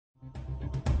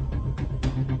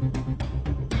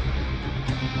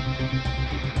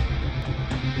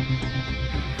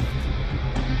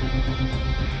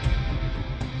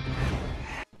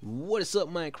What is up,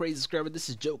 my crazy subscriber? This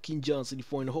is Joe King John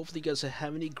 74, and hopefully you guys are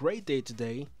having a great day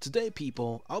today. Today,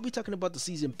 people, I'll be talking about the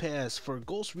season pass for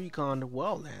Ghost Recon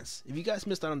Wildlands. If you guys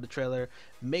missed out on the trailer,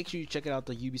 make sure you check out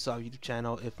the Ubisoft YouTube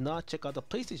channel. If not, check out the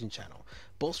PlayStation channel.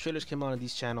 Both trailers came out on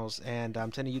these channels, and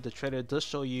I'm telling you, the trailer does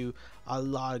show you a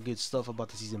lot of good stuff about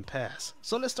the season pass.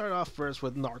 So let's start off first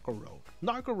with NARCO Road.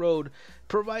 NARCO Road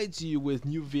provides you with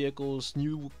new vehicles,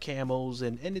 new camos,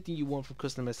 and anything you want from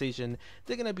customization.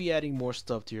 They're gonna be adding more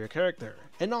stuff to your character,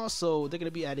 and also they're going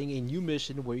to be adding a new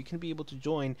mission where you can be able to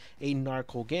join a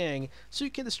narco gang so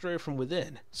you can destroy it from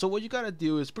within. So what you got to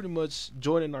do is pretty much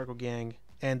join a narco gang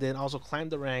and then also climb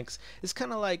the ranks. It's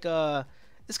kind of like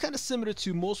it's kind of similar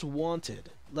to Most Wanted.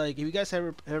 Like, if you guys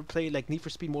ever played like Need for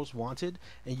Speed Most Wanted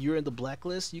and you're in the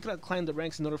blacklist, you gotta climb the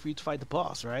ranks in order for you to fight the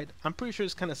boss, right? I'm pretty sure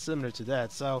it's kind of similar to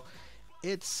that. So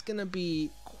it's gonna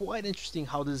be quite interesting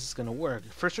how this is gonna work.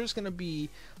 For sure it's gonna be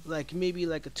like maybe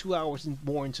like a 2 hours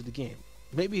more into the game.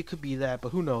 Maybe it could be that, but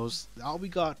who knows. All we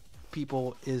got,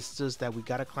 people, is just that we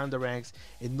gotta climb the ranks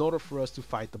in order for us to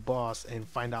fight the boss and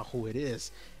find out who it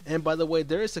is. And by the way,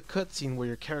 there is a cutscene where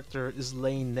your character is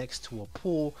laying next to a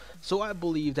pool, so I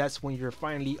believe that's when you're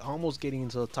finally almost getting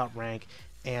into the top rank,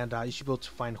 and you should be able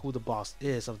to find who the boss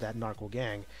is of that narco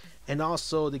gang. And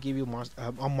also they give you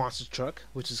a monster truck,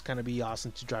 which is gonna be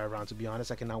awesome to drive around. To be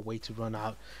honest, I cannot wait to run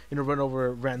out, run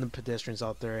over random pedestrians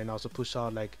out there, and also push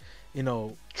out like,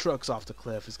 trucks off the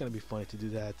cliff. It's gonna be funny to do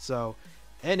that. So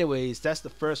anyways, that's the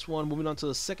first one. Moving on to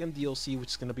the second DLC, which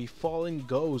is gonna be Fallen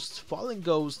Ghost. Fallen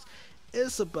Ghost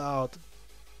is about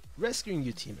rescuing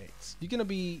your teammates. You're gonna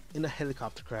be in a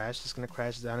helicopter crash. It's gonna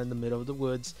crash down in the middle of the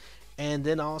woods, and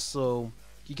then also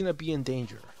you're gonna be in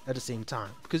danger at the same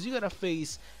time because you gotta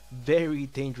face very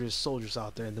dangerous soldiers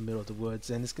out there in the middle of the woods,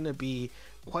 and it's gonna be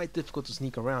quite difficult to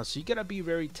sneak around. So you gotta be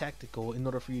very tactical in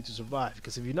order for you to survive,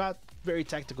 because if you're not very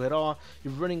tactical at all,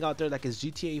 you're running out there like it's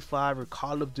GTA 5 or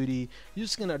Call of Duty, you're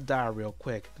just gonna die real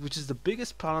quick, which is the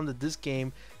biggest problem that this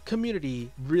game community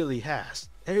really has.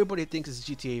 Everybody thinks it's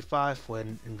GTA 5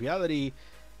 when in reality,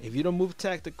 if you don't move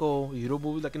tactical, you don't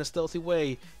move like in a stealthy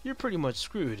way, you're pretty much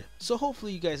screwed. So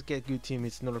hopefully you guys get good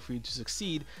teammates in order for you to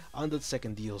succeed on the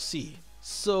second DLC.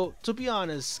 So to be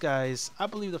honest, guys, I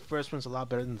believe the first one's a lot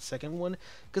better than the second one,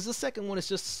 because the second one is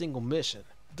just a single mission.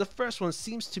 The first one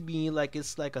seems to be like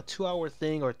it's like a 2-hour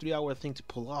thing or 3-hour thing to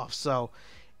pull off. So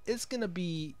it's gonna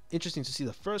be interesting to see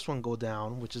the first one go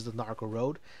down, which is the Narco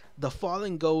Road. The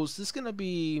Fallen Ghost is gonna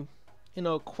be,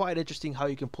 quite interesting how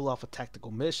you can pull off a tactical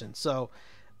mission. So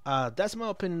that's my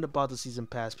opinion about the season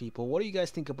pass, people. What do you guys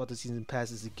think about the season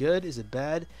pass? Is it good? Is it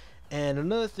bad? And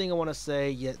another thing I want to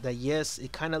say, that yes,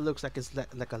 it kind of looks like it's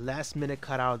like a last minute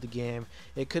cut out of the game.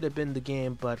 It could have been the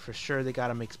game, but for sure they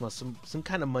gotta make some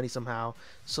kind of money somehow.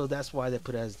 So that's why they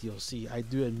put it as DLC. I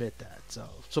do admit that.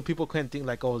 So people can't think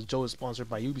like, oh, Joe is sponsored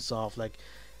by Ubisoft. Like,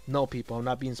 no, people, I'm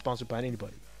not being sponsored by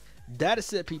anybody. That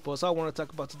is it, people. That's all I want to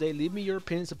talk about today. Leave me your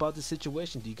opinions about the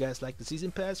situation. Do you guys like the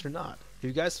season pass or not? If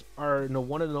you guys want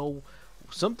to know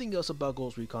something else about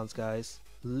Ghost Recons, guys,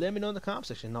 let me know in the comment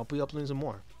section and I'll be uploading some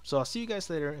more. So I'll see you guys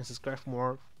later, and subscribe for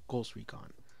more Ghost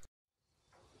Recon.